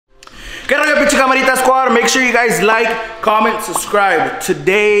Camarita Squad? Make sure you guys like, comment, subscribe.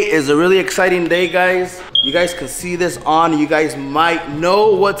 Today is a really exciting day, guys. You guys can see this on. You guys might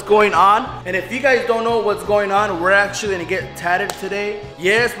know what's going on. And if you guys don't know what's going on, we're actually gonna get tatted today.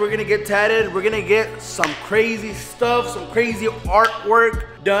 Yes, we're gonna get tatted. We're gonna get some crazy stuff, some crazy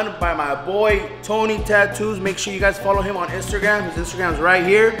artwork done by my boy, Tony Tattoos. Make sure you guys follow him on Instagram. His Instagram's right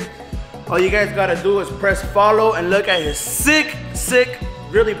here. All you guys gotta do is press follow and look at his sick,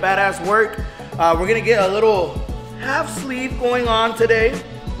 really badass work. We're gonna get a little half sleeve going on today.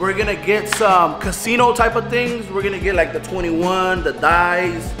 We're gonna get some casino type of things. We're gonna get like the 21, the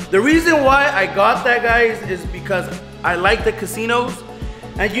dice. The reason why I got that, guys, is because I like the casinos.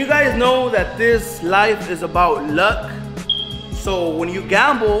 And you guys know that this life is about luck. So when you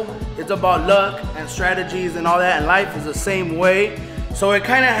gamble, it's about luck and strategies and all that, and life is the same way. So it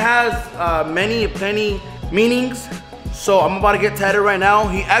kind of has plenty meanings. So I'm about to get tatted right now.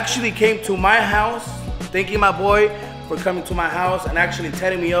 He actually came to my house. Thank you, my boy, for coming to my house and actually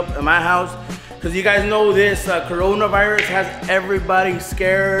tatting me up in my house. Because you guys know this coronavirus has everybody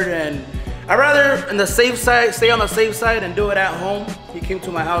scared, and I'd rather on the safe side, stay on the safe side and do it at home. He came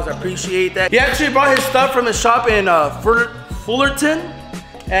to my house, I appreciate that. He actually brought his stuff from the shop in Fullerton,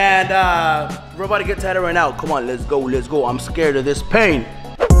 and we're about to get tatted right now. Come on, let's go, let's go. I'm scared of this pain.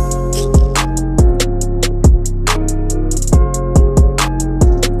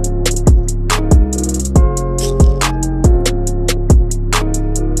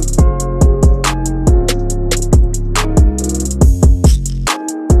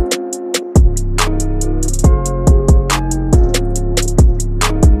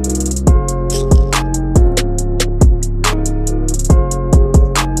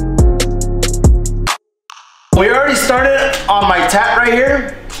 We already started on my tat right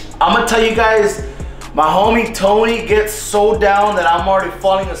here. I'm gonna tell you guys, my homie Tony gets so down that I'm already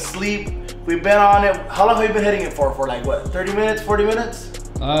falling asleep. We've been on it. How long have we been hitting it for? For like what, 30 minutes, 40 minutes?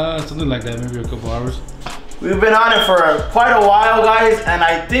 Something like that, maybe a couple hours. We've been on it for quite a while, guys, and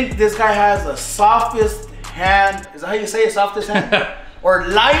I think this guy has the softest hand. Is that how you say it, softest hand? Or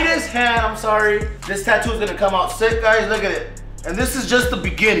lightest hand, I'm sorry. This tattoo is gonna come out sick, guys, look at it. And this is just the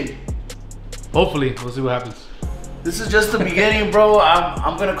beginning. Hopefully, we'll see what happens. This is just the beginning, bro.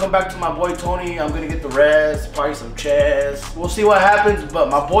 I'm gonna come back to my boy Tony. I'm gonna get the rest, probably some chest. We'll see what happens, but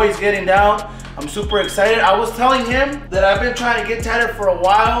my boy's getting down. I'm super excited. I was telling him that I've been trying to get tatted for a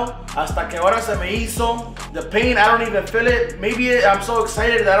while. Hasta que ahora se me hizo. The pain, I don't even feel it. Maybe I'm so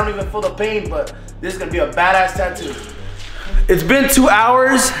excited that I don't even feel the pain, but this is gonna be a badass tattoo. It's been 2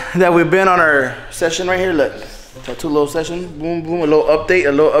 hours that we've been on our session right here. Look, tattoo little session. Boom, boom, a little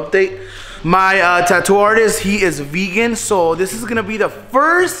update. My tattoo artist, he is vegan, so this is gonna be the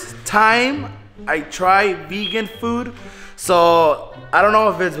first time I try vegan food. So I don't know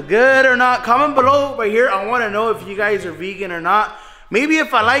if it's good or not. Comment below right here. I wanna know if you guys are vegan or not. Maybe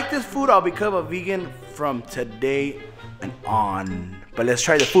if I like this food, I'll become a vegan from today and on. But let's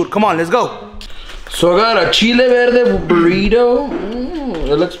try the food. Come on, let's go. So I got a chile verde burrito.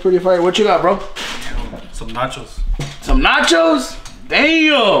 It looks pretty fire. What you got, bro? Some nachos. Some nachos?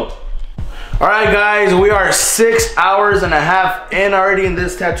 Damn! All right, guys, we are 6 hours and a half in already in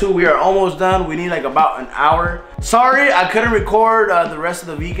this tattoo. We are almost done. We need like about an hour. Sorry, I couldn't record the rest of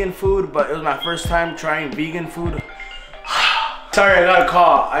the vegan food, but it was my first time trying vegan food. Sorry, I got a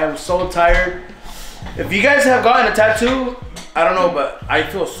call. I am so tired. If you guys have gotten a tattoo, I don't know, but I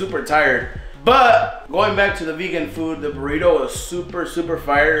feel super tired. But going back to the vegan food, the burrito was super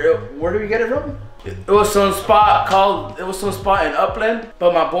fire. Where did we get it from? It was some spot in Upland,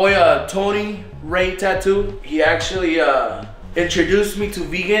 but my boy Tony Ray Tattoo, he actually introduced me to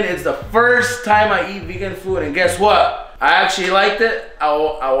vegan. It's the first time I eat vegan food, and guess what? I actually liked it. I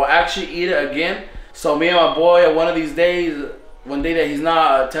will actually eat it again. So me and my boy, one of these days, one day that he's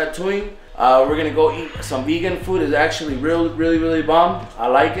not tattooing, we're gonna go eat some vegan food. It's actually really bomb. I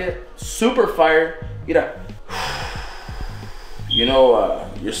like it. Super fire. You know,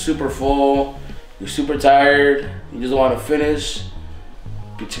 you're super full. You're super tired, you just want to finish.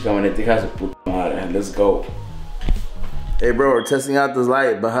 Let's go. Hey bro, we're testing out this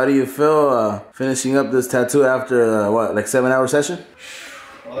light, but how do you feel finishing up this tattoo after what, like 7-hour session?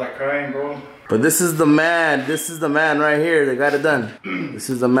 All that crying, bro. But this is the man right here that got it done. This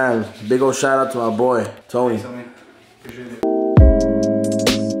is the man. Big old shout out to my boy, Tony. Appreciate it.